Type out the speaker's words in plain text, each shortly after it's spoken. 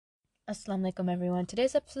Assalamualaikum everyone.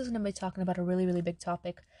 Today's episode is going to be talking about a really big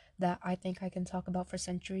topic that I think I can talk about for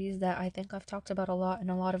centuries, that I think I've talked about a lot in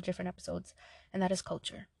a lot of different episodes, and that is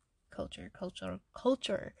culture. Culture.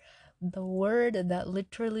 The word that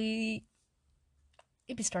literally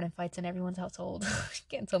it'd be starting fights in everyone's household. You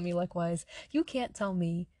can't tell me likewise. You can't tell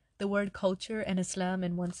me the word culture and Islam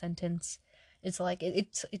in one sentence. It's like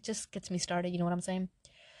it just gets me started, you know what I'm saying?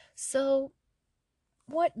 So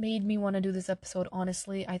what made me want to do this episode,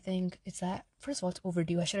 honestly, I think it's that, first of all, it's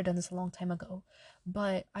overdue. I should have done this a long time ago.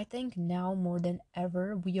 But I think now more than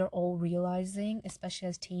ever, we are all realizing, especially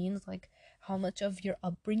as teens, like how much of your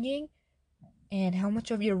upbringing and how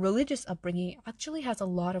much of your religious upbringing actually has a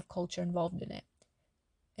lot of culture involved in it.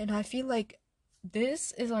 And I feel like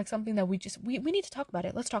this is like something that we need to talk about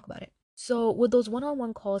it. Let's talk about it. So with those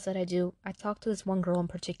one-on-one calls that I do, I talk to this one girl in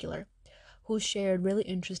particular who shared really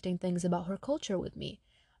interesting things about her culture with me.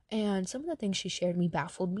 And some of the things she shared me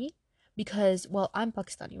baffled me because, well, I'm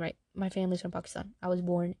Pakistani, right? My family's from Pakistan. I was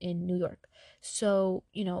born in New York. So,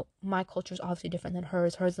 my culture is obviously different than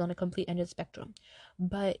hers. Hers is on a complete end of the spectrum.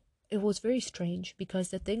 But it was very strange because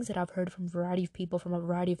the things that I've heard from a variety of people from a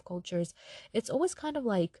variety of cultures, it's always kind of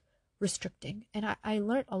like restricting. And I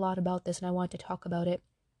learned a lot about this and I wanted to talk about it.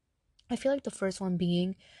 I feel like the first one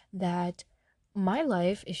being that my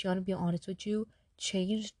life, if you want to be honest with you,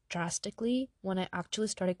 changed drastically when I actually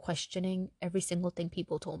started questioning every single thing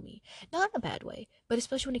people told me. Not in a bad way, but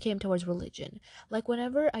especially when it came towards religion. Like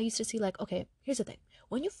whenever I used to see like, okay, here's the thing.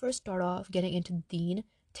 When you first start off getting into deen,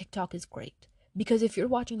 TikTok is great. Because if you're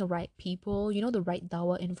watching the right people, the right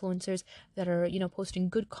dawah influencers that are, posting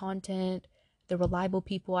good content, the reliable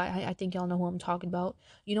people, I think y'all know who I'm talking about.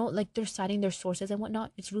 Like they're citing their sources and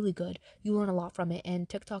whatnot. It's really good. You learn a lot from it. And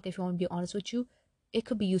TikTok, if you want to be honest with you, it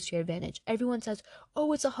could be used to your advantage. Everyone says,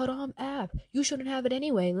 oh, it's a haram app. You shouldn't have it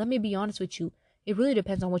anyway. Let me be honest with you. It really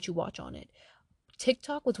depends on what you watch on it.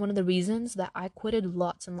 TikTok was one of the reasons that I quitted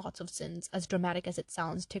lots and lots of sins. As dramatic as it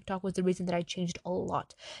sounds, TikTok was the reason that I changed a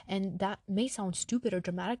lot. And that may sound stupid or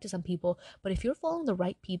dramatic to some people, but if you're following the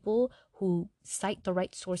right people who cite the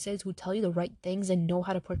right sources, who tell you the right things and know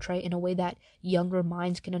how to portray in a way that younger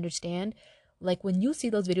minds can understand, like when you see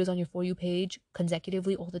those videos on your For You page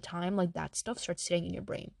consecutively all the time, like that stuff starts staying in your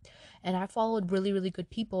brain. And I followed really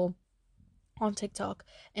good people on TikTok,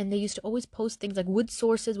 and they used to always post things like with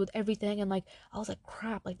sources, with everything, and like I was like,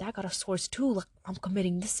 crap, like that got a source too, like I'm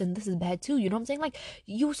committing this and this is bad too, you know what I'm saying? Like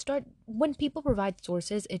you start, when people provide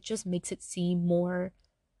sources, it just makes it seem more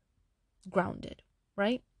grounded,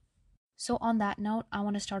 right? So on that note, I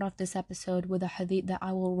want to start off this episode with a hadith that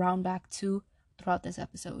I will round back to throughout this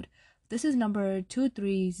episode. This is number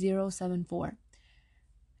 23074.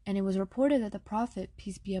 And it was reported that the Prophet,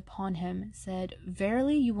 peace be upon him, said,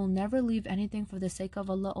 verily you will never leave anything for the sake of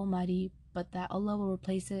Allah Almighty, but that Allah will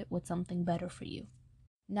replace it with something better for you.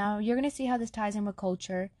 Now, you're going to see how this ties in with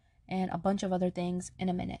culture and a bunch of other things in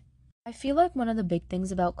a minute. I feel like one of the big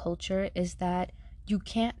things about culture is that you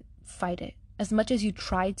can't fight it. As much as you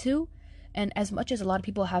try to, and as much as a lot of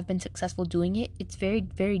people have been successful doing it, it's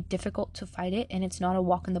very difficult to fight it, and it's not a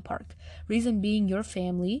walk in the park. Reason being, your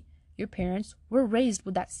family, your parents were raised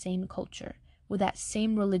with that same culture, with that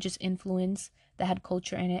same religious influence that had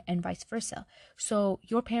culture in it, and vice versa. So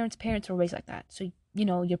your parents' parents were raised like that. So,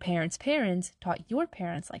 your parents' parents taught your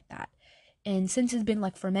parents like that. And since it's been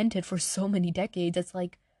like fermented for so many decades, it's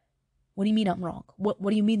like, what do you mean I'm wrong? What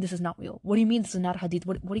do you mean this is not real? What do you mean this is not a hadith?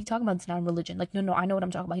 What are you talking about? It's not a religion. Like, no, I know what I'm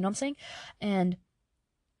talking about. You know what I'm saying? And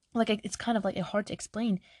like it's kind of like hard to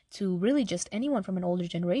explain to really just anyone from an older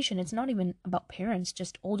generation. It's not even about parents,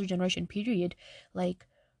 just older generation period. Like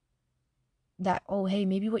that, oh hey,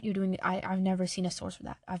 maybe what you're doing, I've never seen a source for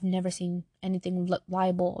that. I've never seen anything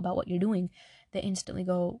liable about what you're doing. They instantly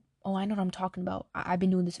go, oh, I know what I'm talking about. I've been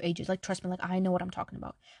doing this for ages. Like, trust me, like I know what I'm talking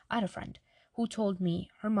about. I had a friend who told me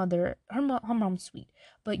her mom's sweet,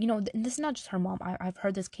 but this is not just her mom. I've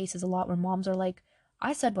heard this cases a lot where moms are like,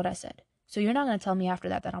 I said what I said, so you're not going to tell me after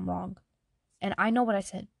that I'm wrong. And I know what I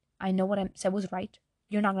said. I know what I said was right.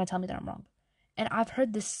 You're not going to tell me that I'm wrong. And I've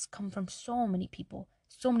heard this come from so many people.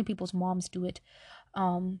 So many people's moms do it.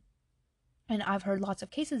 And I've heard lots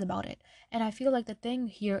of cases about it. And I feel like the thing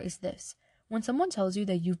here is this. When someone tells you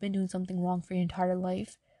that you've been doing something wrong for your entire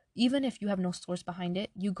life, even if you have no source behind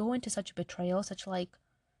it, you go into such a betrayal, such like,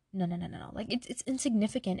 no. Like, it's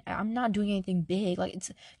insignificant. I'm not doing anything big. Like,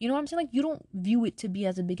 it's, you know what I'm saying? Like, you don't view it to be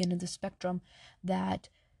as a big end of the spectrum that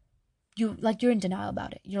you're in denial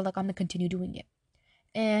about it. You're like, I'm gonna continue doing it.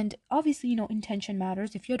 And obviously, intention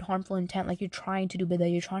matters. If you had harmful intent, like you're trying to do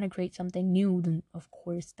bid'ah, you're trying to create something new, then of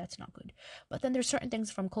course that's not good. But then there's certain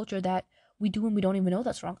things from culture that we do and we don't even know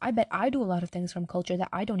that's wrong. I bet I do a lot of things from culture that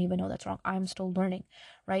I don't even know that's wrong. I'm still learning,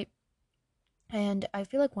 right? And I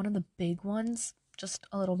feel like one of the big ones, just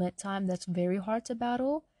a little bit time, that's very hard to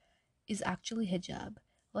battle is actually hijab.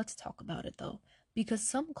 Let's talk about it though. Because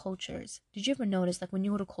some cultures, did you ever notice, like when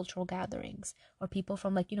you go to cultural gatherings or people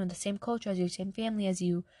from, like, the same culture as you, same family as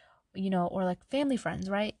you, or like family friends,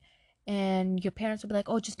 right? And your parents will be like,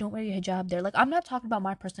 oh, just don't wear your hijab there. Like, I'm not talking about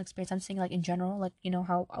my personal experience. I'm saying, like, in general, like,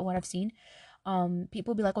 how what I've seen.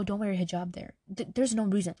 People be like, oh, don't wear your hijab there. There's no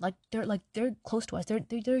reason. They're close to us.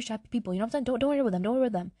 They're shabby people. You know what I'm saying? Don't wear it with them. Don't wear it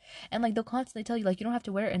with them. And like they'll constantly tell you, like, you don't have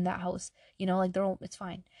to wear it in that house. Like they're all, it's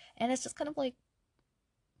fine. And it's just kind of like,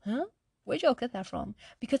 huh? Where'd y'all get that from?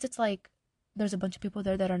 Because it's like there's a bunch of people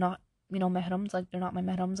there that are not, mehrams. Like, they're not my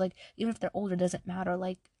mehrams. Like, even if they're older, doesn't matter.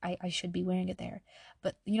 Like, I should be wearing it there.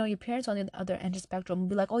 But your parents on the other end of the spectrum will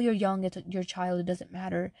be like, oh, you're young, it's your child, it doesn't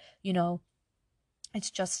matter. you know it's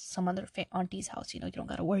just some other auntie's house. You don't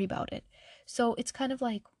gotta worry about it. So it's kind of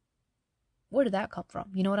like, where did that come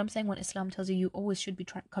from? You know what I'm saying? When Islam tells you always should be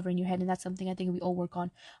covering your head, and that's something I think we all work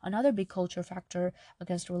on. Another big culture factor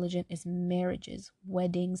against religion is marriages,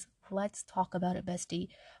 weddings. Let's talk about it, bestie.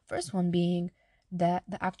 First one being that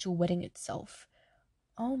the actual wedding itself.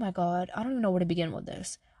 Oh my god, I don't even know where to begin with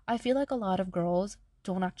this. I feel like a lot of girls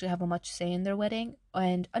don't actually have a much say in their wedding.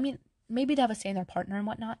 And I mean, maybe they have a say in their partner and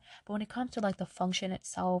whatnot, but when it comes to like the function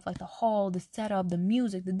itself, like the hall, the setup, the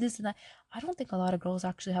music, the this and that, I don't think a lot of girls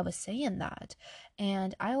actually have a say in that.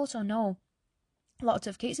 And I also know lots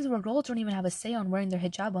of cases where girls don't even have a say on wearing their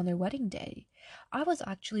hijab on their wedding day. I was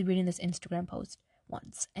actually reading this Instagram post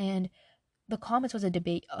once, and the comments was a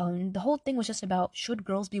debate. The whole thing was just about, should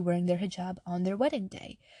girls be wearing their hijab on their wedding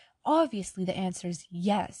day? Obviously, the answer is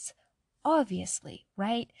yes. Obviously,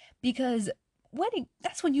 right? Because wedding,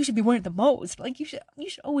 that's when you should be wearing it the most. Like, you should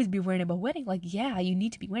always be wearing it. But wedding, like, yeah, you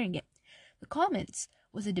need to be wearing it. The comments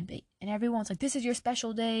was a debate, and everyone's like, this is your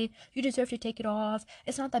special day, you deserve to take it off,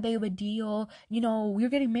 it's not that big of a deal, we're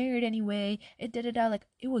getting married anyway, it da da da. Like,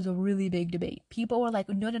 it was a really big debate. People were like,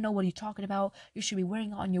 no no no, what are you talking about? You should be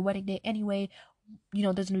wearing it on your wedding day anyway.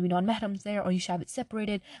 There's gonna be non-mahrams there, or you should have it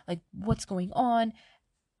separated. Like, what's going on?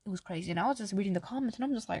 It was crazy. And I was just reading the comments, and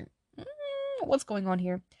I'm just like, what's going on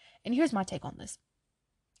here? And here's my take on this.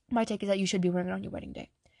 My take is that you should be wearing it on your wedding day.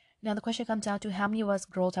 Now, the question comes down to, how many of us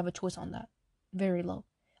girls have a choice on that? Very low,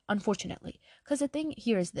 unfortunately. Because the thing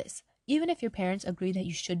here is this. Even if your parents agree that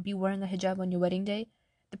you should be wearing a hijab on your wedding day,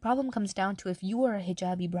 the problem comes down to, if you are a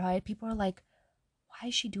hijabi bride, people are like, why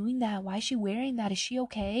is she doing that? Why is she wearing that? Is she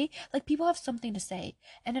okay? Like, people have something to say.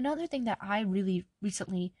 And another thing that I really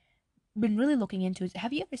recently been really looking into is,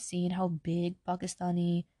 have you ever seen how big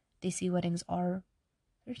Pakistani Desi weddings are?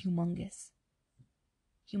 They're humongous.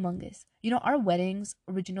 Humongous. Our weddings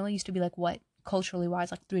originally used to be like, what, culturally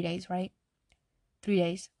wise, like 3 days, right? 3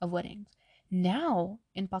 days of weddings. Now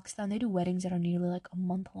in Pakistan, they do weddings that are nearly like a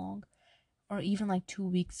month long, or even like 2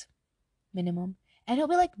 weeks minimum. And it'll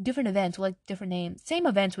be like different events with like different names, same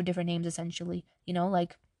events with different names essentially.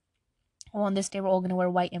 Like, oh, on this day we're all gonna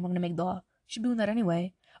wear white and we're gonna make dua. Should be doing that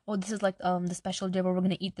anyway. Oh, this is like the special day where we're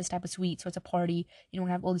gonna eat this type of sweet, so it's a party. We're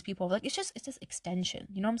gonna have all these people. Like, it's just extension.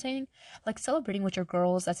 You know what I'm saying? Like, celebrating with your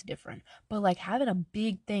girls, that's different. But like, having a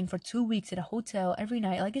big thing for 2 weeks at a hotel every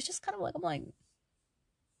night, like, it's just kind of like, I'm like,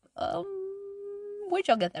 um, where'd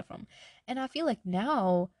y'all get that from? And I feel like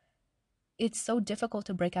now it's so difficult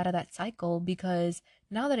to break out of that cycle, because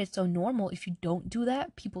now that it's so normal, if you don't do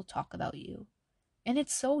that, people talk about you. And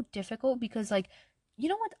it's so difficult because, like, you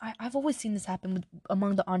know what? I've always seen this happen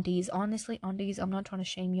among the aunties. Honestly, aunties, I'm not trying to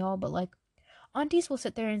shame y'all, but like, aunties will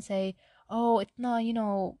sit there and say, oh, it's not,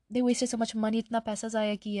 they wasted so much money, it's not paisa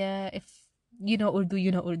zaya kiya. If Urdu,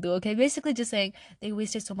 Urdu, okay? Basically just saying they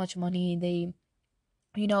wasted so much money,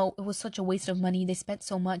 it was such a waste of money. They spent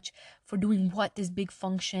so much for doing what? This big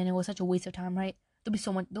function. It was such a waste of time, right?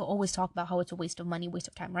 They'll always talk about how it's a waste of money, waste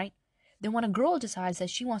of time, right? Then when a girl decides that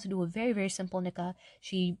she wants to do a very, very simple nikah,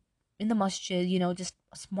 in the masjid, just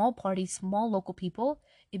a small party, small local people,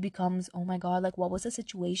 it becomes, oh my god, like, what was the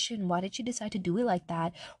situation? Why did she decide to do it like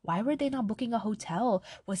that? Why were they not booking a hotel?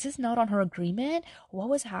 Was this not on her agreement? What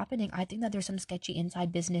was happening? I think that there's some sketchy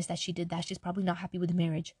inside business that she did, that she's probably not happy with the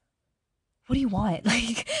marriage. What do you want?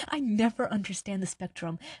 Like, I never understand the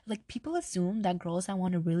spectrum. Like, people assume that girls that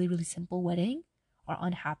want a really, really simple wedding are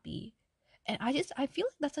unhappy. And I feel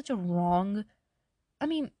like that's such a wrong. I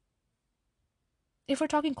mean, if we're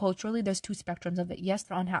talking culturally, there's two spectrums of it. Yes,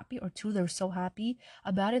 they're unhappy, or two, they're so happy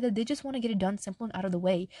about it that they just want to get it done simple and out of the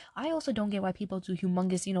way. I also don't get why people do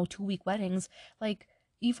humongous, 2-week weddings. Like,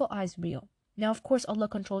 evil eyes real. Now, of course, Allah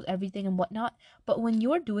controls everything and whatnot, but when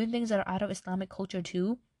you're doing things that are out of Islamic culture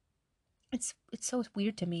too, It's so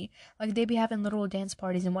weird to me. Like they be having little dance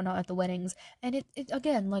parties and whatnot at the weddings, and it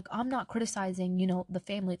again, like I'm not criticizing, the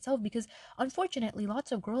family itself, because unfortunately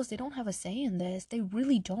lots of girls, they don't have a say in this. They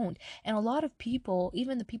really don't. And a lot of people,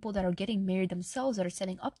 even the people that are getting married themselves, that are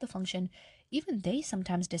setting up the function, even they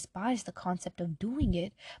sometimes despise the concept of doing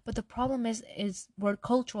it. But the problem is where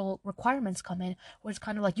cultural requirements come in, where it's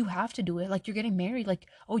kind of like you have to do it. Like you're getting married, like,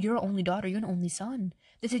 oh, you're an only daughter, you're an only son,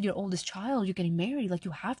 this is your oldest child, you're getting married, like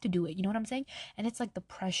you have to do it, you know what I'm saying? And it's like the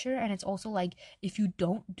pressure, and it's also like if you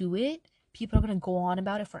don't do it, people are going to go on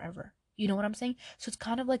about it forever, you know what I'm saying? So it's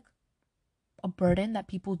kind of like a burden that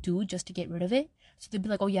people do just to get rid of it. So they'd be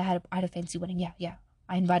like, oh yeah, I had a fancy wedding, yeah,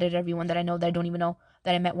 I invited everyone that I know, that I don't even know,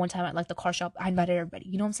 that I met one time at like the car shop. I invited everybody,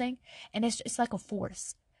 you know what I'm saying? And it's like a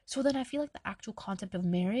force. So then I feel like the actual concept of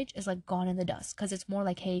marriage is like gone in the dust, because it's more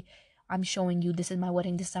like, hey, I'm showing you, this is my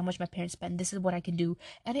wedding, this is how much my parents spend, this is what I can do.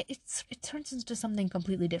 And it turns into something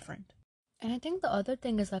completely different. And I think the other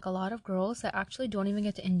thing is like a lot of girls that actually don't even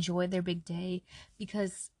get to enjoy their big day,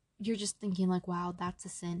 because you're just thinking like, wow, that's a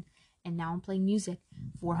sin. And now I'm playing music,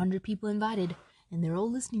 400 people invited, and they're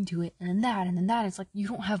all listening to it, and then that, and then that. It's like you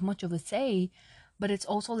don't have much of a say, but it's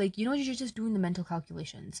also like, you're just doing the mental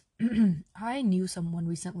calculations. I knew someone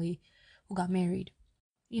recently who got married,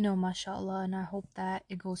 mashallah, and I hope that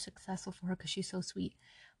it goes successful for her because she's so sweet.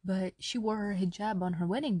 But she wore her hijab on her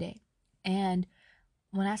wedding day. And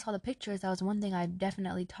when I saw the pictures, that was one thing I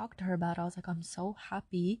definitely talked to her about. I was like, I'm so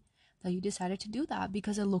happy that you decided to do that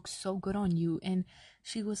because it looks so good on you. And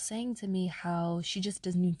she was saying to me how she just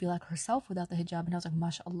doesn't even feel like herself without the hijab. And I was like,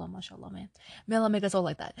 mashallah, man. May Allah make us all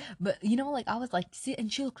like that. But, like, I was like, see,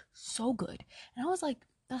 and she looked so good. And I was like,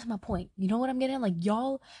 that's my point. You know what I'm getting? Like,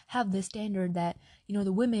 y'all have this standard that,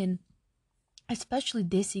 the women, especially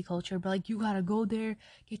Desi culture, but like, you gotta go there,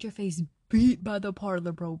 get your face beat by the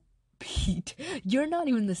parlor, bro. Beat. You're not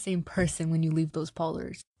even the same person when you leave those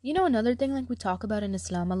parlors. Another thing like we talk about in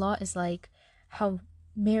Islam a lot is like how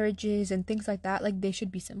marriages and things like that, like they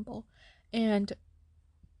should be simple. And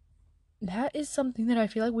that is something that I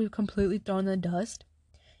feel like we've completely thrown in the dust.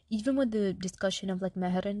 Even with the discussion of like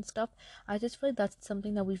meher and stuff, I just feel like that's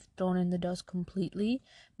something that we've thrown in the dust completely,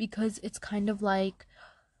 because it's kind of like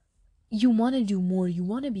you want to do more, you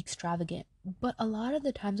want to be extravagant. But a lot of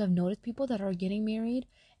the times I've noticed people that are getting married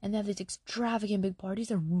and they have these extravagant big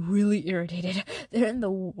parties are really irritated. They're in the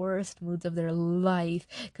worst moods of their life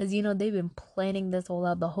because, they've been planning this all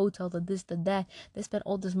out, the hotel, the this, the that. They spent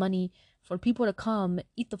all this money for people to come,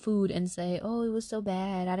 eat the food, and say, oh, it was so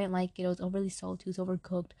bad, I didn't like it, it was overly salty, it was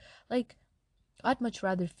overcooked. Like, I'd much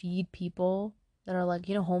rather feed people that are like,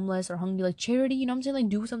 homeless or hungry, like charity, you know what I'm saying? Like,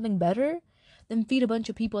 do something better than feed a bunch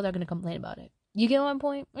of people that are going to complain about it. You get my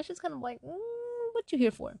point? It's just kind of like, what you here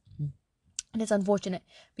for? And it's unfortunate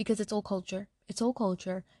because it's all culture. It's all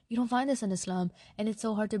culture. You don't find this in Islam, and it's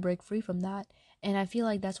so hard to break free from that. And I feel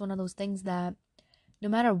like that's one of those things that no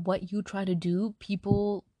matter what you try to do,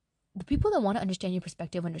 the people that want to understand your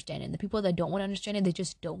perspective understand it. And the people that don't want to understand it, they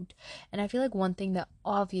just don't. And I feel like one thing that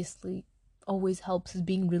obviously always helps is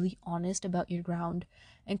being really honest about your ground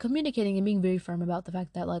and communicating and being very firm about the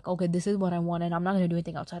fact that, like, okay, this is what I want and I'm not going to do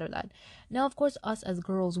anything outside of that. Now, of course, us as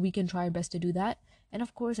girls, we can try our best to do that. And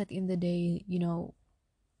of course, at the end of the day,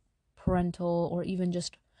 parental or even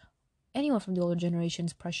just anyone from the older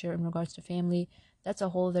generation's pressure in regards to family, that's a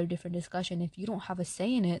whole other different discussion. If you don't have a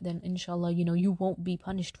say in it, then inshallah, you won't be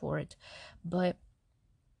punished for it. But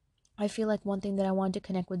I feel like one thing that I wanted to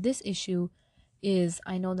connect with this issue is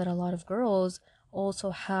I know that a lot of girls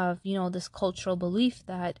also have, this cultural belief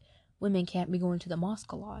that women can't be going to the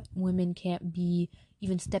mosque a lot. Women can't be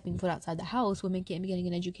even stepping foot outside the house. Women can't be getting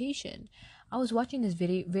an education. I was watching this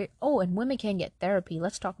video, and women can get therapy.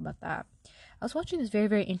 Let's talk about that. I was watching this very,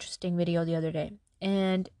 very interesting video the other day.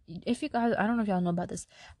 And if you guys, I don't know if y'all know about this,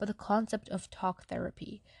 but the concept of talk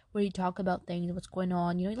therapy, where you talk about things, what's going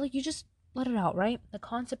on, like you just let it out, right? The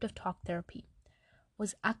concept of talk therapy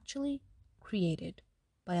was actually created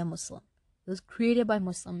by a Muslim. It was created by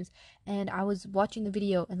Muslims. And I was watching the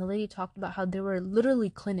video and the lady talked about how there were literally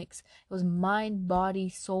clinics. It was mind, body,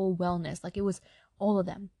 soul, wellness. Like it was all of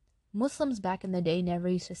them. Muslims back in the day never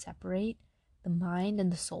used to separate the mind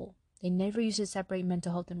and the soul. They never used to separate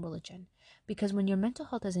mental health and religion. Because when your mental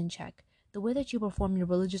health is in check, the way that you perform your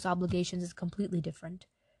religious obligations is completely different.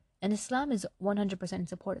 And Islam is 100% in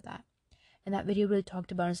support of that. And that video really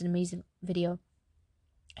talked about it. It's an amazing video.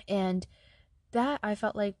 And that I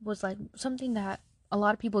felt like was like something that a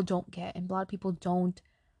lot of people don't get and a lot of people don't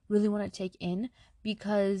really want to take in,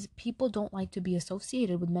 because people don't like to be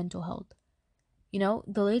associated with mental health.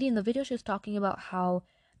 The lady in the video, she was talking about how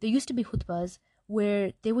there used to be khutbahs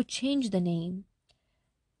where they would change the name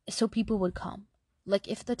so people would come. Like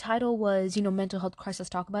if the title was, mental health crisis,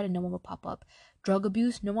 talk about it, no one would pop up. Drug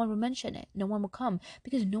abuse, no one would mention it. No one would come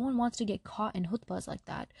because no one wants to get caught in khutbahs like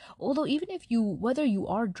that. Although even if whether you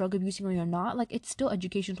are drug abusing or you're not, like it's still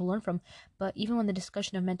education to learn from. But even when the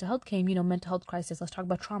discussion of mental health came, mental health crisis, let's talk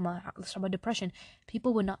about trauma, let's talk about depression,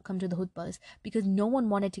 people would not come to the khutbahs because no one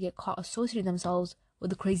wanted to get caught associating themselves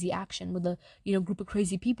with a crazy action, with a, group of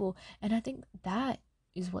crazy people. And I think that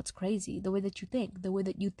is what's crazy. The way that you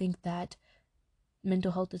think that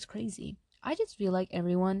mental health is crazy. I just feel like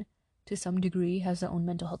everyone to some degree has their own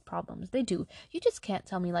mental health problems. They do. You just can't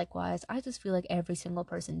tell me likewise. I just feel like every single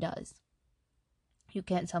person does. You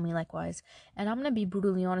can't tell me likewise. And I'm gonna be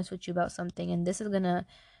brutally honest with you about something, and this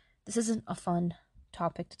isn't a fun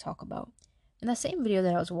topic to talk about. In that same video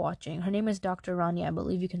that I was watching, her name is Dr. Rania. I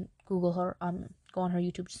believe you can Google her, go on her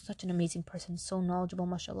YouTube. She's such an amazing person, so knowledgeable,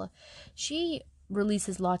 mashallah. She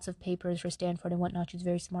releases lots of papers for Stanford and whatnot. She's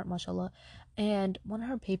very smart, mashallah. And one of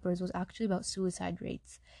her papers was actually about suicide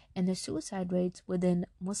rates. And the suicide rates within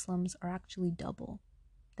Muslims are actually double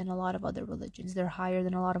than a lot of other religions. They're higher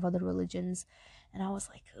than a lot of other religions. And I was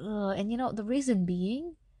like, ugh. And the reason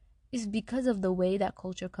being is because of the way that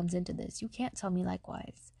culture comes into this. You can't tell me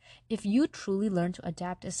likewise. If you truly learn to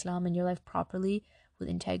adapt Islam in your life properly, with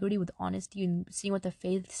integrity, with honesty, and seeing what the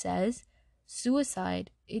faith says, suicide,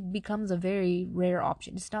 it becomes a very rare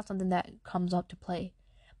option. It's not something that comes up to play.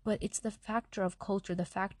 But it's the factor of culture, the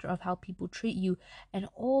factor of how people treat you, and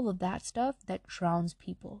all of that stuff that drowns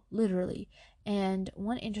people, literally. And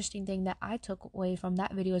one interesting thing that I took away from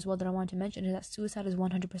that video as well that I want to mention is that suicide is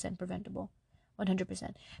 100% preventable.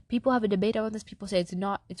 100%. People have a debate about this. People say it's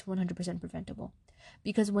not. It's 100% preventable.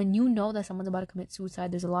 Because when you know that someone's about to commit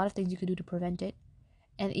suicide, there's a lot of things you can do to prevent it.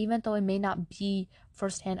 And even though it may not be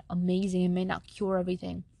firsthand amazing, it may not cure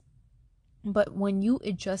everything, but when you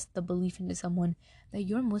adjust the belief into someone that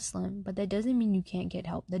you're Muslim, but that doesn't mean you can't get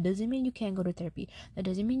help. That doesn't mean you can't go to therapy. That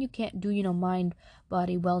doesn't mean you can't do, mind,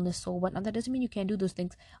 body, wellness, soul, whatnot. That doesn't mean you can't do those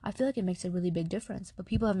things. I feel like it makes a really big difference. But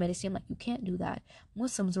people have made it seem like you can't do that.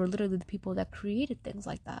 Muslims were literally the people that created things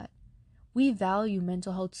like that. We value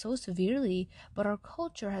mental health so severely, but our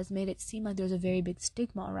culture has made it seem like there's a very big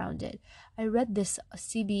stigma around it. I read this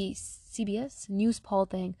CBS news poll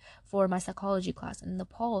thing for my psychology class, and in the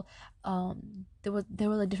poll, there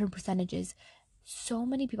were like different percentages. So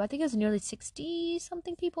many people, I think it was nearly 60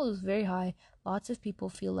 something people, it was very high. Lots of people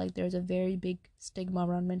feel like there's a very big stigma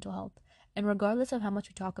around mental health. And regardless of how much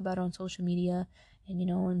we talk about it on social media and,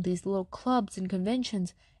 in these little clubs and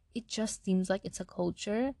conventions, it just seems like it's a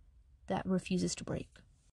culture that refuses to break.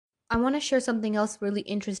 I want to share something else really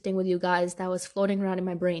interesting with you guys that was floating around in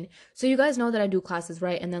my brain. So you guys know that I do classes,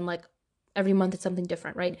 right? And then every month it's something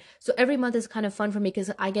different, right? So every month is kind of fun for me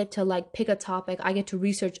because I get to pick a topic. I get to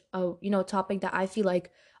research a topic that I feel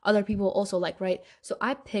like other people also like, right? So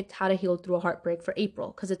I picked how to heal through a heartbreak for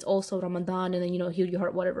April because it's also Ramadan, and then heal your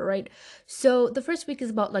heart, whatever, right? So the first week is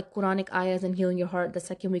about Quranic ayahs and healing your heart. The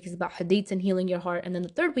second week is about hadiths and healing your heart, and then the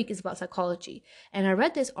third week is about psychology. And I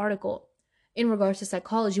read this article in regards to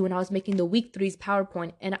psychology when I was making the week 3's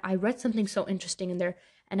PowerPoint, and I read something so interesting in there,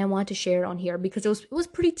 and I want to share it on here because it was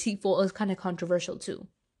pretty tearful. It was kind of controversial too.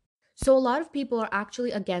 So a lot of people are actually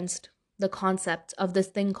against the concept of this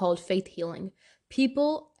thing called faith healing.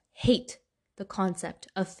 People hate the concept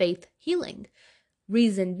of faith healing.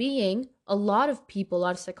 Reason being, a lot of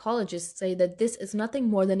psychologists say that this is nothing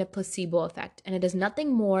more than a placebo effect, and it is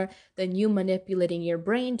nothing more than you manipulating your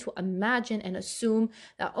brain to imagine and assume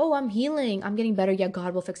that, oh, I'm healing, I'm getting better, yeah,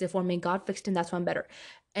 God will fix it for me, God fixed it, and that's why I'm better.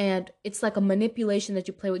 And it's like a manipulation that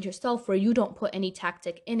you play with yourself where you don't put any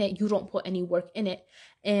tactic in it, you don't put any work in it,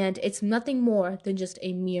 and it's nothing more than just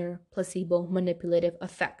a mere placebo manipulative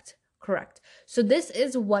effect. Correct. So this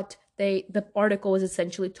is what the article is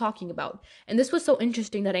essentially talking about. And this was so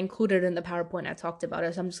interesting that I included it in the PowerPoint I talked about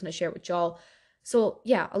it, so I'm just going to share it with y'all. So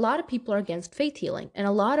yeah, a lot of people are against faith healing, and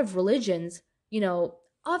a lot of religions,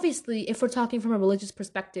 obviously, if we're talking from a religious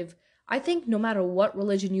perspective, I think no matter what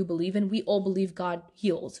religion you believe in, we all believe God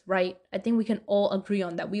heals, right? I think we can all agree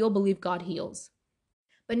on that. We all believe God heals.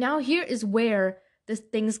 But now here is where the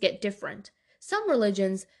things get different. Some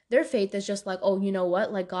religions, their faith is just like, oh, you know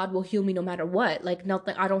what? God will heal me no matter what.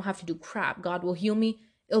 Nothing, I don't have to do crap. God will heal me.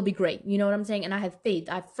 It'll be great. You know what I'm saying? And I have faith.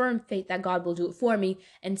 I have firm faith that God will do it for me.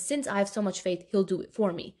 And since I have so much faith, he'll do it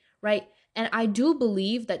for me, right? And I do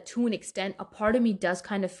believe that to an extent, a part of me does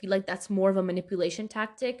kind of feel like that's more of a manipulation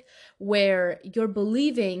tactic where you're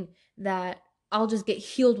believing that I'll just get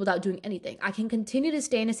healed without doing anything. I can continue to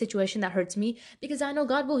stay in a situation that hurts me because I know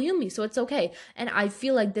God will heal me, so it's okay. And I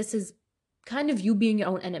feel like this is kind of you being your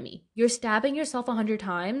own enemy. You're stabbing yourself 100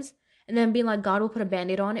 times, and then being like, God will put a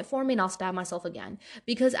band-aid on it for me and I'll stab myself again.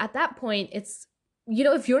 Because at that point, it's,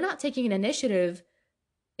 if you're not taking an initiative,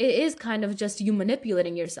 it is kind of just you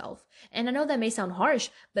manipulating yourself. And I know that may sound harsh,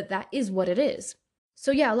 but that is what it is.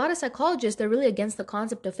 So yeah, a lot of psychologists, they're really against the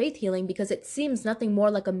concept of faith healing because it seems nothing more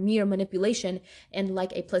like a mere manipulation and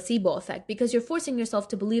like a placebo effect, because you're forcing yourself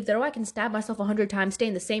to believe that, oh, I can stab myself 100 times, stay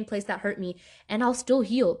in the same place that hurt me, and I'll still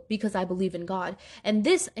heal because I believe in God. And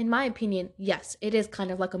this, in my opinion, yes, it is kind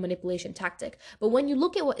of like a manipulation tactic. But when you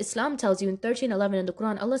look at what Islam tells you in 13:11 in the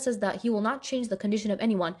Quran, Allah says that He will not change the condition of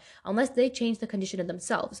anyone unless they change the condition of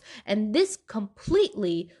themselves. And this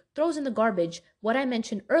completely throws in the garbage what I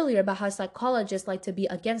mentioned earlier about how psychologists like to be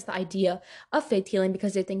against the idea of faith healing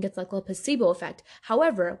because they think it's like a placebo effect.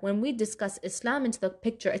 However, when we discuss Islam into the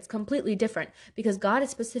picture, it's completely different, because God is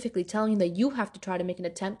specifically telling you that you have to try to make an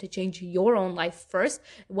attempt to change your own life first,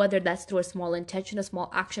 whether that's through a small intention, a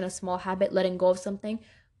small action, a small habit, letting go of something,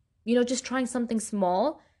 just trying something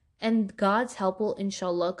small. And God's help will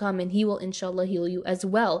inshallah come, and He will inshallah heal you as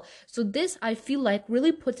well. So this, I feel like,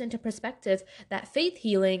 really puts into perspective that faith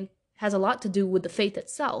healing has a lot to do with the faith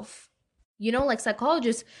itself. Like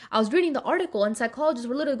psychologists, I was reading the article and psychologists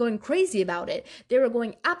were literally going crazy about it. They were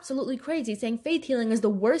going absolutely crazy, saying faith healing is the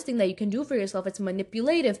worst thing that you can do for yourself. It's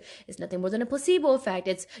manipulative. It's nothing more than a placebo effect.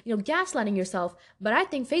 It's, gaslighting yourself. But I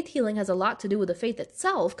think faith healing has a lot to do with the faith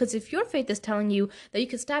itself, because if your faith is telling you that you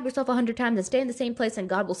can stab yourself 100 times and stay in the same place and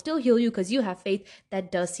God will still heal you because you have faith,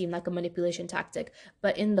 that does seem like a manipulation tactic.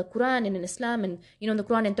 But in the Quran and in Islam, and in the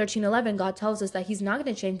Quran in 13:11, God tells us that He's not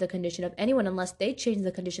going to change the condition of anyone unless they change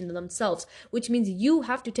the condition of themselves, which means you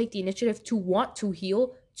have to take the initiative to want to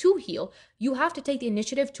heal. You have to take the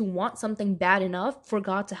initiative to want something bad enough for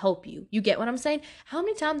God to help you. You get what I'm saying? How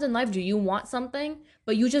many times in life do you want something,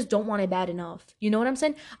 but you just don't want it bad enough? You know what I'm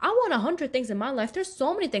saying? I want 100 things in my life. There's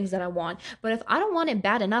so many things that I want, but if I don't want it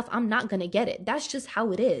bad enough, I'm not going to get it. That's just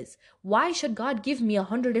how it is. Why should God give me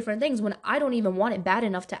 100 different things when I don't even want it bad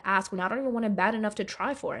enough to ask, when I don't even want it bad enough to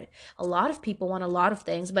try for it? A lot of people want a lot of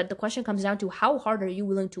things, but the question comes down to how hard are you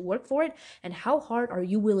willing to work for it, and how hard are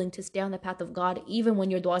you willing to stay on the path of God even when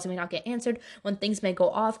your du'as may not get answered, when things may go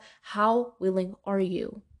off. How willing are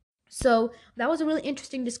you? So that was a really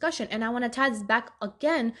interesting discussion, and I want to tie this back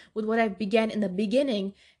again with what I began in the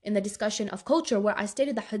beginning in the discussion of culture, where I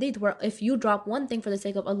stated the hadith where if you drop one thing for the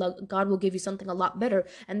sake of Allah, God will give you something a lot better.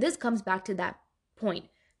 And this comes back to that point,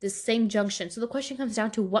 this same junction. So the question comes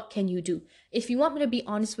down to, what can you do? If you want me to be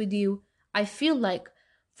honest with you, I feel like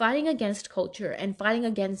fighting against culture and fighting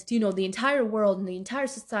against, the entire world and the entire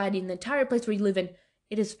society and the entire place where you live in,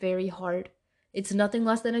 it is very hard. It's nothing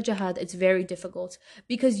less than a jihad. It's very difficult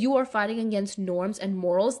because you are fighting against norms and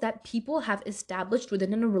morals that people have established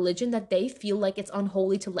within a religion that they feel like it's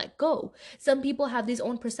unholy to let go. Some people have these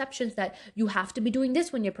own perceptions that you have to be doing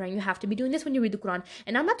this when you're praying, you have to be doing this when you read the Quran.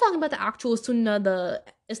 And I'm not talking about the actual sunnah, the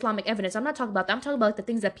Islamic evidence. I'm not talking about that. I'm talking about the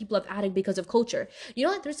things that people have added because of culture.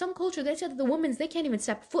 There's some culture, they said that the women, they can't even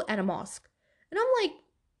step foot at a mosque. And I'm like,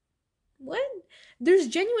 what? There's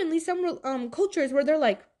genuinely some cultures where they're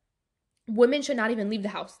like, women should not even leave the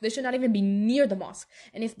house. They should not even be near the mosque.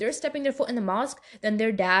 And if they're stepping their foot in the mosque, then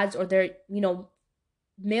their dads or their,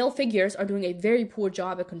 male figures are doing a very poor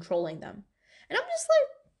job at controlling them. And I'm just like,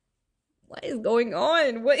 what is going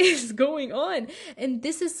on? What is going on? And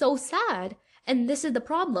this is so sad. And this is the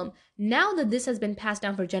problem. Now that this has been passed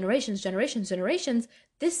down for generations,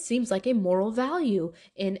 this seems like a moral value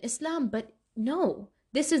in Islam. But no.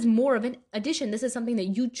 This is more of an addition. This is something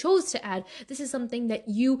that you chose to add. This is something that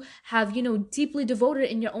you have, deeply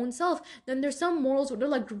devoted in your own self. Then there's some morals where they're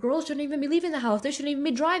like, girls shouldn't even be leaving the house. They shouldn't even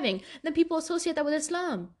be driving. Then people associate that with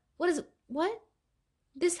Islam. What?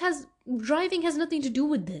 Driving has nothing to do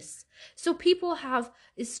with this. So people have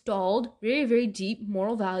installed very, very deep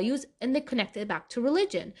moral values and they connect it back to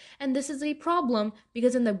religion. And this is a problem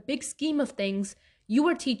because in the big scheme of things, you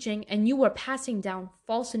are teaching and you are passing down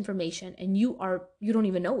false information and you don't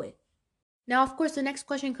even know it. Now, of course, the next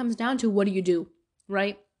question comes down to, what do you do,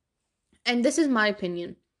 right? And this is my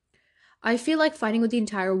opinion. I feel like fighting with the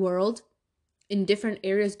entire world in different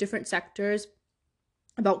areas, different sectors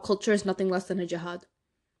about culture is nothing less than a jihad.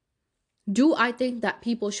 Do I think that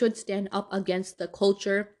people should stand up against the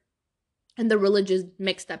culture and the religious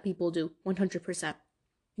mix that people do? 100%.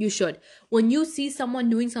 You should. When you see someone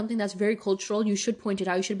doing something that's very cultural, you should point it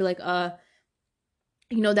out. You should be like, that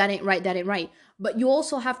ain't right. But you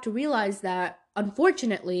also have to realize that,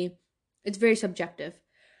 unfortunately, it's very subjective.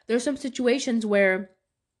 There's some situations where,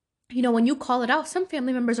 when you call it out, some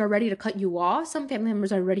family members are ready to cut you off. Some family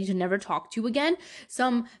members are ready to never talk to you again.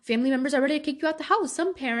 Some family members are ready to kick you out the house.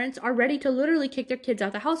 Some parents are ready to literally kick their kids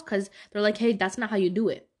out the house because they're like, hey, that's not how you do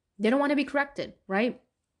it. They don't want to be corrected, right?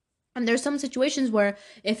 And there's some situations where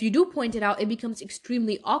if you do point it out, it becomes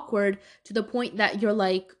extremely awkward to the point that you're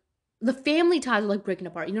like, the family ties are like breaking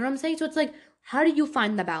apart. You know what I'm saying? So it's like, how do you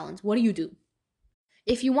find the balance? What do you do?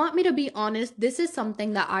 If you want me to be honest, this is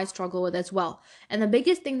something that I struggle with as well. And the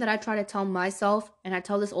biggest thing that I try to tell myself, and I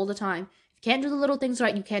tell this all the time, if you can't do the little things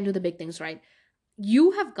right, you can't do the big things right.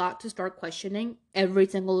 You have got to start questioning every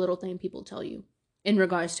single little thing people tell you in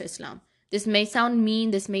regards to Islam. This may sound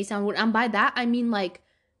mean, this may sound weird, and by that I mean like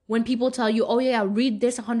when people tell you, oh yeah, read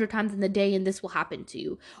this 100 times in the day and this will happen to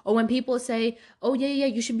you. Or when people say, oh yeah,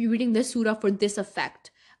 you should be reading this surah for this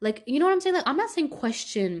effect. Like, you know what I'm saying? Like, I'm not saying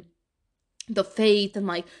question the faith and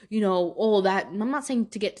like, all that. I'm not saying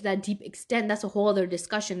to get to that deep extent. That's a whole other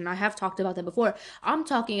discussion, and I have talked about that before. I'm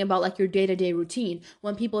talking about like your day-to-day routine.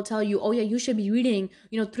 When people tell you, oh yeah, you should be reading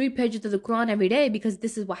 3 pages of the Quran every day because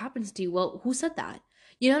this is what happens to you. Well, who said that?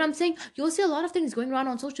 You know what I'm saying? You'll see a lot of things going around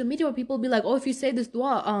on social media where people will be like, oh, if you say this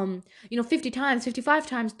dua 50 times, 55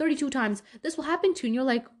 times, 32 times, this will happen to you. And you're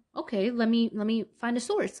like, okay, let me find a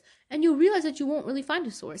source. And you realize that you won't really find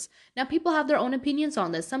a source. Now, people have their own opinions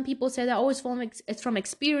on this. Some people say that, oh, it's from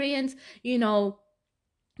experience, the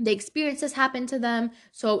experiences happen to them,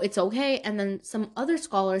 so it's okay. And then some other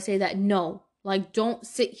scholars say that no, like, don't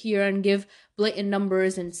sit here and give blatant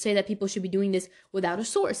numbers and say that people should be doing this without a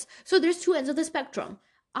source. So there's two ends of the spectrum.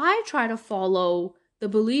 I try to follow the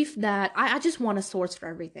belief that I just want a source for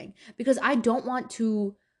everything, because I don't want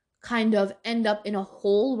to kind of end up in a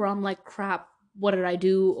hole where I'm like, crap, what did I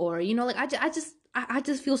do? Or, like, I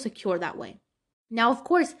just feel secure that way. Now, of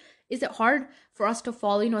course, is it hard for us to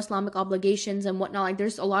follow, Islamic obligations and whatnot? Like,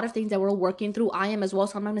 there's a lot of things that we're all working through. I am as well,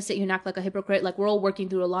 so I'm not gonna sit here and act like a hypocrite. Like, we're all working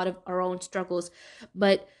through a lot of our own struggles.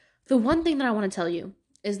 But the one thing that I want to tell you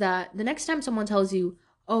is that the next time someone tells you,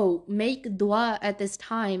 oh, make dua at this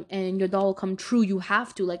time and your dua will come true, you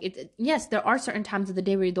have to. Like, yes, there are certain times of the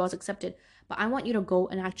day where your dua is accepted, but I want you to go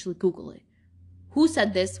and actually Google it. Who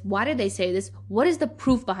said this? Why did they say this? What is the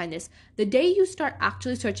proof behind this? The day you start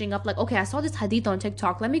actually searching up, like, okay, I saw this hadith on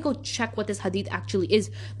TikTok. Let me go check what this hadith actually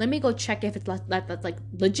is. Let me go check if it's that's like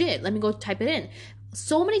legit. Let me go type it in.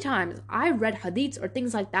 So many times I read hadiths or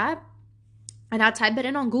things like that, and I'd type it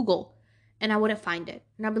in on Google and I wouldn't find it.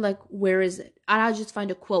 And I'd be like, where is it? And I'd just find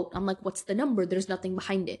a quote. I'm like, what's the number? There's nothing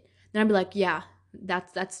behind it. Then I'd be like, yeah,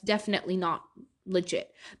 that's definitely not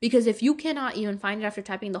legit. Because if you cannot even find it after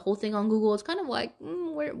typing the whole thing on Google, it's kind of like,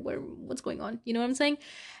 what's going on? You know what I'm saying?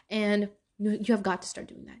 And you have got to start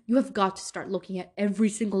doing that. You have got to start looking at every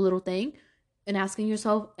single little thing and asking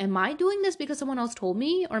yourself, am I doing this because someone else told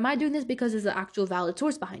me? Or am I doing this because there's an actual valid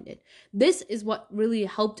source behind it? This is what really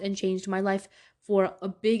helped and changed my life for a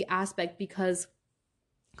big aspect, because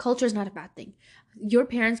culture is not a bad thing. Your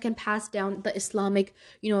parents can pass down the Islamic,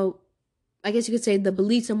 I guess you could say, the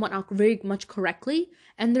beliefs and whatnot very much correctly,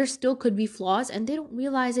 and there still could be flaws, and they don't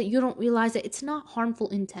realize it. You don't realize it. It's not harmful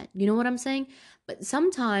intent. You know what I'm saying? But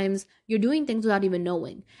sometimes you're doing things without even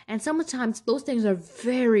knowing, and sometimes those things are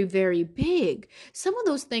very, very big. Some of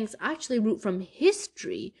those things actually root from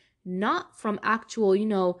history, not from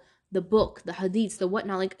actual, the book, the hadiths, the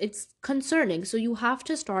whatnot. Like, it's concerning. So you have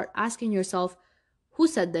to start asking yourself, who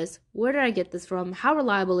said this? Where did I get this from? How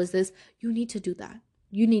reliable is this? You need to do that.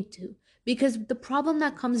 You need to. Because the problem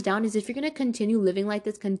that comes down is, if you're going to continue living like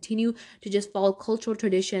this, continue to just follow cultural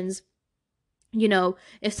traditions,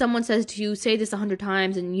 if someone says to you, say this 100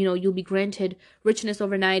 times and, you'll be granted richness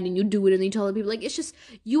overnight, and you do it and you tell other people, like, it's just,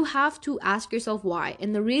 you have to ask yourself why.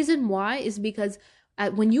 And the reason why is because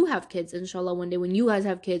when you have kids, inshallah, one day when you guys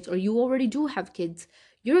have kids, or you already do have kids,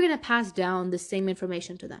 you're going to pass down the same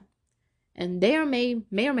information to them. And they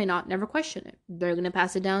may or may not never question it. They're going to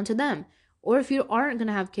pass it down to them. Or if you aren't going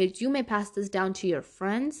to have kids, you may pass this down to your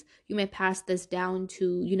friends. You may pass this down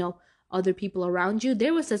to, other people around you.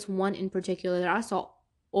 There was this one in particular that I saw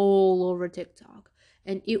all over TikTok,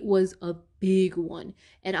 and it was a big one.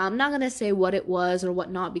 And I'm not going to say what it was or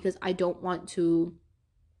whatnot, because I don't want to,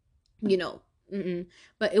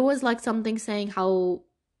 but it was like something saying how,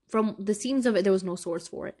 from the seams of it, there was no source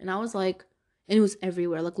for it. And I was like, and it was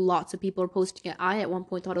everywhere. Like, lots of people were posting it. I, at one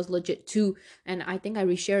point, thought it was legit too. And I think I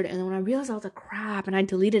reshared it. And then when I realized, I was like, crap. And I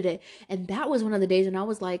deleted it. And that was one of the days. And I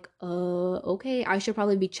was like, okay, I should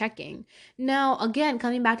probably be checking. Now, again,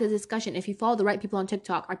 coming back to the discussion, if you follow the right people on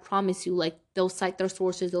TikTok, I promise you, like, they'll cite their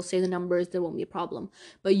sources. They'll say the numbers. There won't be a problem.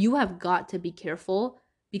 But you have got to be careful,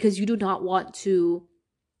 because you do not want to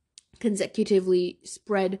consecutively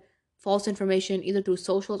spread false information either through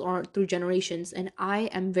socials or through generations. And I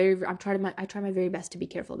try my very best to be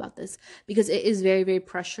careful about this, because it is very, very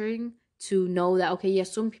pressuring to know that, okay,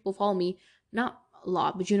 yes, some people follow me, not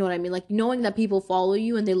lot, but you know what I mean? Like, knowing that people follow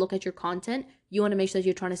you and they look at your content, you want to make sure that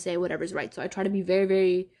you're trying to say whatever's right. So I try to be very,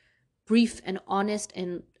 very brief and honest,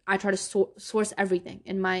 and I try to source everything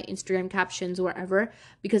in my Instagram captions, wherever,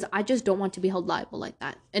 because I just don't want to be held liable like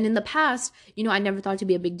that. And in the past, I never thought it to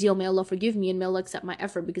be a big deal. May Allah forgive me and may Allah accept my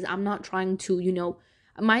effort, because I'm not trying to,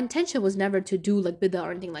 my intention was never to do like bid'ah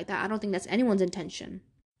or anything like that. I don't think that's anyone's intention.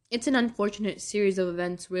 It's an unfortunate series of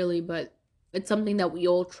events, really, but it's something that we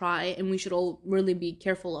all try and we should all really be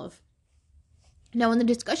careful of. Now, when the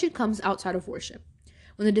discussion comes outside of worship,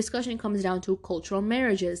 when the discussion comes down to cultural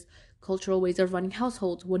marriages, cultural ways of running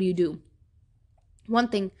households, what do you do? One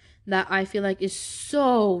thing that I feel like is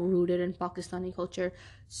so rooted in Pakistani culture,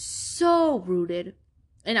 so rooted,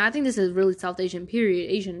 and I think this is really South Asian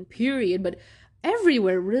period, but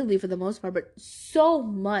everywhere really for the most part, but so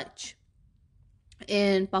much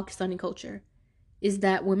in Pakistani culture, is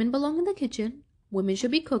that women belong in the kitchen, women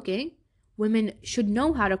should be cooking, women should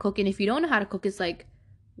know how to cook, and if you don't know how to cook, it's like,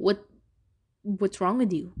 what's wrong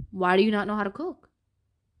with you? Why do you not know how to cook?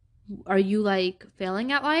 Are you like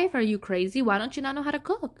failing at life? Are you crazy? Why don't you not know how to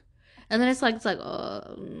cook? And then it's like,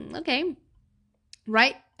 okay,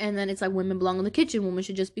 right? And then it's like, women belong in the kitchen. Women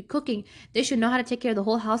should just be cooking. They should know how to take care of the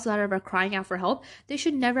whole house without ever crying out for help. They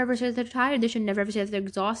should never ever say that they're tired. They should never ever say that they're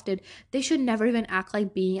exhausted. They should never even act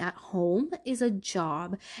like being at home is a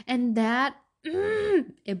job. And that,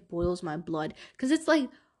 it boils my blood. Because it's like,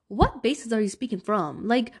 what basis are you speaking from?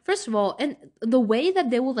 Like, first of all, and the way that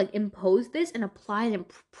they will like impose this and apply it and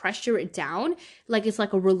pressure it down, like it's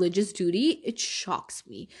like a religious duty, it shocks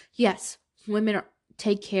me. Yes, women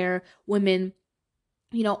take care. Women,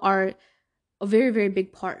 are a very, very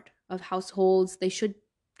big part of households. They should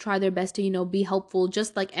try their best to, be helpful,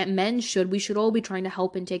 just like men should. We should all be trying to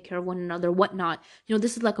help and take care of one another, whatnot.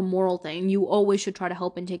 This is like a moral thing. You always should try to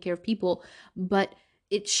help and take care of people. But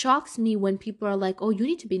it shocks me when people are like, oh, you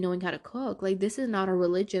need to be knowing how to cook. Like, this is not a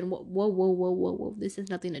religion. Whoa, whoa, whoa, whoa, whoa. This has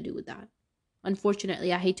nothing to do with that.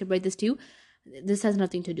 Unfortunately, I hate to break this to you. This has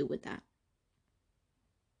nothing to do with that.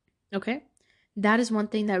 Okay? That is one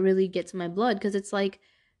thing that really gets my blood, because it's like,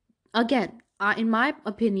 again, in my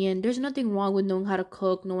opinion, there's nothing wrong with knowing how to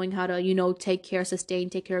cook, knowing how to, take care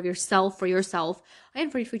of yourself, for yourself and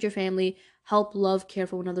for your future family, help, love, care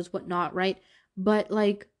for one another's, whatnot, right? But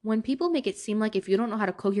like, when people make it seem like if you don't know how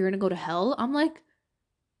to cook, you're gonna go to hell, I'm like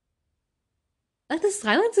the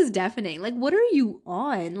silence is deafening. Like, what are you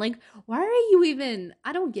on? Like, why are you even,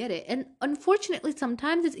 I don't get it. And unfortunately,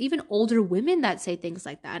 sometimes it's even older women that say things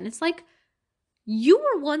like that. And it's like, you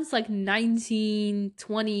were once like 19,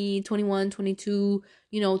 20, 21, 22,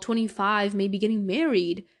 25, maybe getting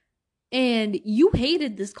married. And you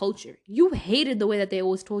hated this culture. You hated the way that they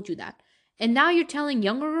always told you that. And now you're telling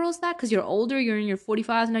younger girls that because you're older, you're in your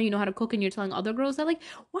 45s, now you know how to cook, and you're telling other girls that. Like,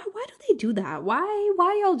 why do they do that? Why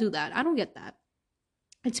y'all do that? I don't get that.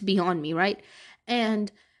 It's beyond me, right?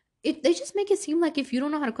 And they just make it seem like if you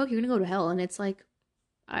don't know how to cook, you're gonna go to hell. And it's like,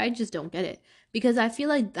 I just don't get it. Because I feel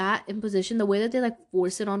like that imposition, the way that they like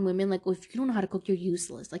force it on women, like, well, if you don't know how to cook, you're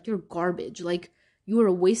useless. Like, you're garbage. Like, you are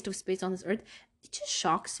a waste of space on this earth. It just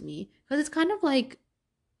shocks me. Because it's kind of like,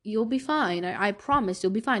 you'll be fine. I promise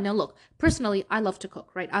you'll be fine. Now, look, personally, I love to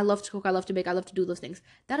cook, right? I love to cook. I love to bake. I love to do those things.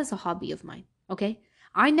 That is a hobby of mine, okay?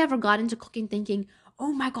 I never got into cooking thinking,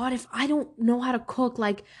 oh my God, if I don't know how to cook,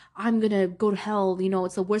 like, I'm going to go to hell.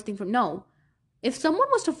 It's the worst thing for me. No. If someone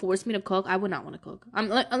was to force me to cook, I would not want to cook.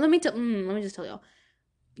 Let me just tell y'all.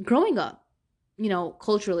 Growing up,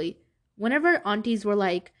 culturally, whenever aunties were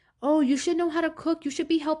like, oh, you should know how to cook. You should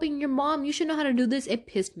be helping your mom. You should know how to do this. It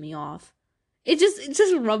pissed me off. It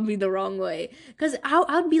just rubbed me the wrong way. Because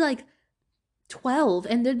I'd be like 12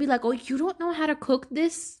 and they'd be like, oh, you don't know how to cook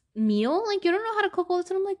this meal? Like, you don't know how to cook all this?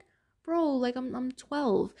 And I'm like, bro, like, I'm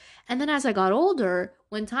 12. And then as I got older,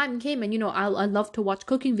 when time came and, I love to watch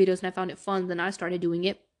cooking videos and I found it fun, then I started doing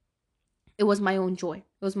it. It was my own joy.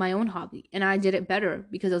 It was my own hobby. And I did it better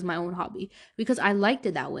because it was my own hobby. Because I liked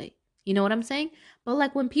it that way. You know what I'm saying? But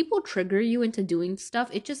like, when people trigger you into doing stuff,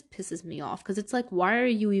 it just pisses me off. Because it's like, why are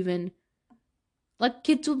you even... Like,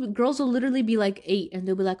 girls will literally be like 8 and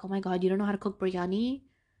they'll be like, oh my God, you don't know how to cook biryani?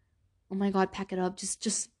 Oh my God, pack it up.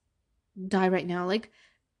 Just die right now. Like,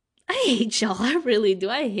 I hate y'all. I really do.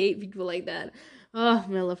 I hate people like that. Oh,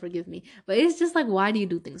 may Allah forgive me. But it's just like, why do you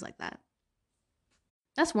do things like that?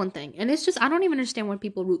 That's one thing. And it's just, I don't even understand where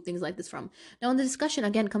people root things like this from. Now, when the discussion,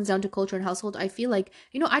 again, comes down to culture and household, I feel like,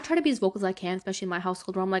 I try to be as vocal as I can, especially in my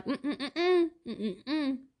household, where I'm like,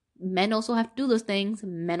 men also have to do those things.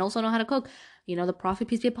 Men also know how to cook. The Prophet,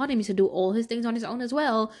 peace be upon him, used to do all his things on his own as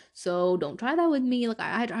well. So don't try that with me. Like,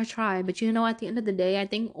 I try. But, at the end of the day, I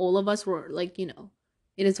think all of us were like, it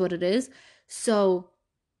is what it is. So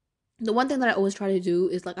the one thing that I always try to do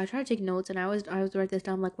is like I try to take notes, and I always write this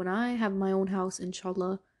down. Like when I have my own house,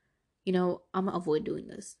 inshallah, I'm gonna avoid doing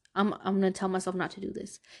this. I'm gonna tell myself not to do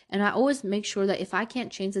this. And I always make sure that if I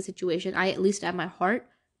can't change the situation, I at least at my heart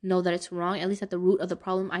know that it's wrong. At least at the root of the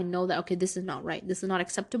problem, I know that okay, this is not right. This is not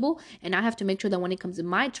acceptable. And I have to make sure that when it comes to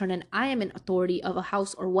my turn and I am in authority of a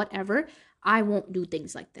house or whatever, I won't do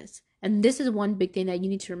things like this. And this is one big thing that you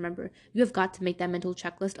need to remember. You have got to make that mental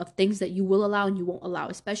checklist of things that you will allow and you won't allow,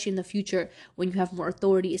 especially in the future when you have more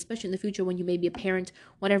authority, especially in the future when you may be a parent,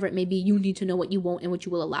 whatever it may be. You need to know what you won't and what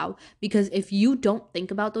you will allow. Because if you don't think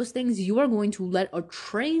about those things, you are going to let a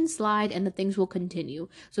train slide and the things will continue.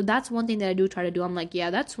 So that's one thing that I do try to do. I'm like, yeah,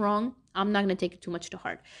 that's wrong. I'm not going to take it too much to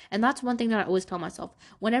heart. And that's one thing that I always tell myself.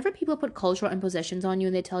 Whenever people put cultural impositions on you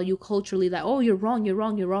and they tell you culturally that, oh, you're wrong, you're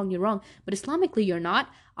wrong, you're wrong, you're wrong, but Islamically you're not,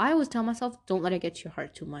 I always tell myself, don't let it get to your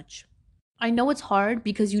heart too much. I know it's hard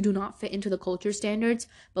because you do not fit into the culture standards,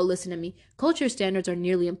 but listen to me. Culture standards are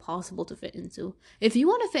nearly impossible to fit into. If you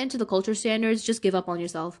want to fit into the culture standards, just give up on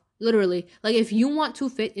yourself. Literally. Like, if you want to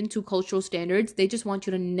fit into cultural standards, they just want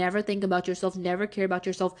you to never think about yourself, never care about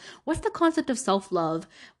yourself. What's the concept of self love?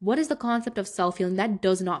 What is the concept of self healing? That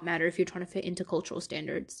does not matter if you're trying to fit into cultural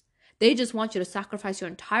standards. They just want you to sacrifice your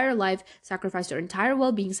entire life, sacrifice your entire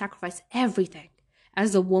well being, sacrifice everything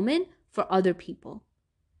as a woman for other people.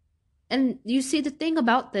 And you see, the thing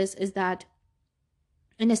about this is that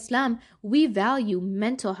in Islam, we value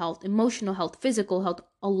mental health, emotional health, physical health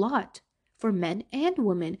a lot for men and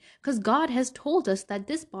women because God has told us that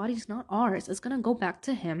this body is not ours. It's going to go back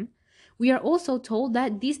to Him. We are also told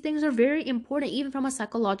that these things are very important, even from a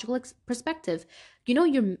psychological perspective.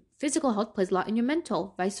 Your physical health plays a lot in your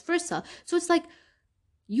mental, vice versa. So it's like,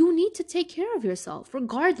 you need to take care of yourself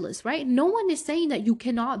regardless, right? No one is saying that you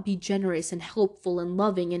cannot be generous and helpful and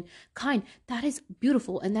loving and kind. That is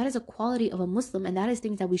beautiful, and that is a quality of a Muslim, and that is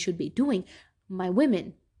things that we should be doing. My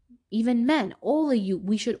women, even men, all of you,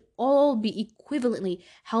 we should all be equivalently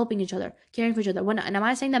helping each other, caring for each other. And am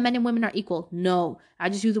I saying that men and women are equal? No. I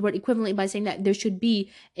just use the word equivalently by saying that there should be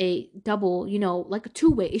a double, like a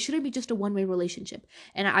two-way. It shouldn't be just a one-way relationship.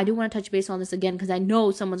 And I do want to touch base on this again because I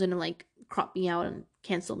know someone's going to crop me out and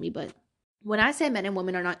cancel me. But when I say men and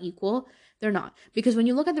women are not equal, they're not. Because when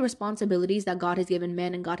you look at the responsibilities that God has given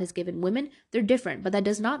men and God has given women, they're different. But that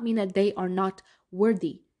does not mean that they are not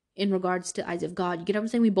worthy in regards to eyes of God. You get what I'm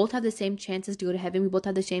saying? We both have the same chances to go to heaven. We both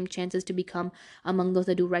have the same chances to become among those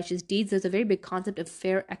that do righteous deeds. There's a very big concept of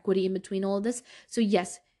fair equity in between all of this. So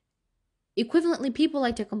yes, equivalently, people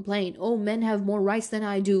like to complain, oh, men have more rights than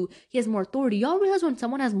I do. He has more authority. Y'all realize when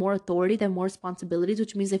someone has more authority, they have more responsibilities,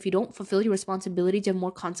 which means if you don't fulfill your responsibilities, you have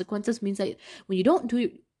more consequences. Means that when you don't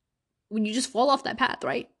do, when you just fall off that path,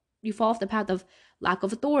 right? You fall off the path of lack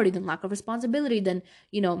of authority, then lack of responsibility, then,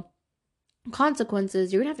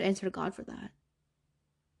 consequences. You're going to have to answer to God for that.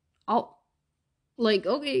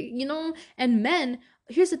 Okay, and men,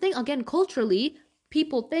 here's the thing, again, culturally,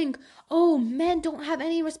 people think, oh, men don't have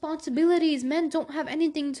any responsibilities, men don't have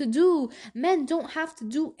anything to do, men don't have to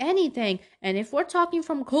do anything. And if we're talking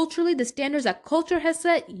from culturally, the standards that culture has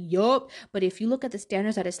set, yup. But if you look at the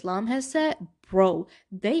standards that Islam has set, bro,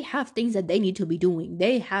 they have things that they need to be doing.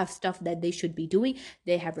 They have stuff that they should be doing.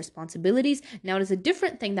 They have responsibilities. Now, it is a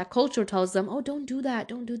different thing that culture tells them, oh, don't do that,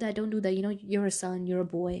 don't do that, don't do that. You're a son, you're a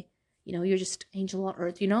boy. You're just angel on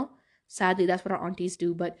earth, Sadly, that's what our aunties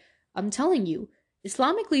do. But I'm telling you,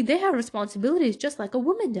 Islamically, they have responsibilities just like a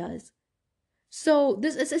woman does. So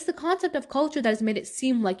this is the concept of culture that has made it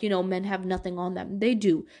seem like, men have nothing on them. They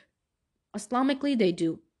do. Islamically, they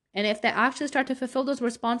do. And if they actually start to fulfill those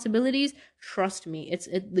responsibilities, trust me,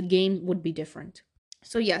 the game would be different.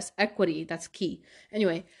 So yes, equity, that's key.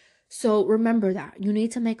 Anyway, so remember that. You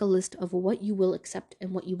need to make a list of what you will accept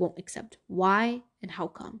and what you won't accept. Why and how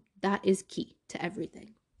come. That is key to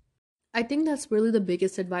everything. I think that's really the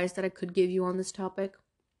biggest advice that I could give you on this topic.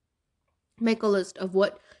 Make a list of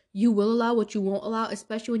what you will allow, what you won't allow,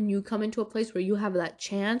 especially when you come into a place where you have that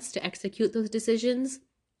chance to execute those decisions.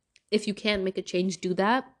 If you can make a change, do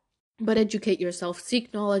that. But educate yourself.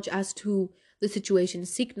 Seek knowledge as to the situation.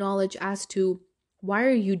 Seek knowledge as to why are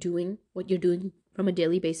you doing what you're doing from a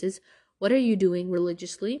daily basis? What are you doing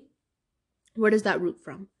religiously? Where does that root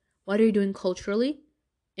from? What are you doing culturally?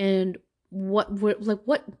 And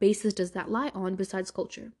what basis does that lie on besides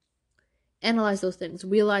culture? Analyze those things.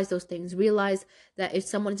 Realize those things. Realize that if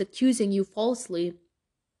someone is accusing you falsely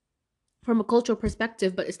from a cultural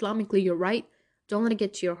perspective, but Islamically you're right, don't let it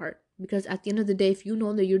get to your heart. Because at the end of the day, if you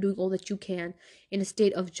know that you're doing all that you can in a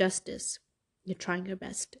state of justice, you're trying your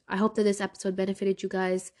best. I hope that this episode benefited you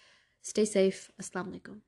guys. Stay safe. Assalamu alaikum.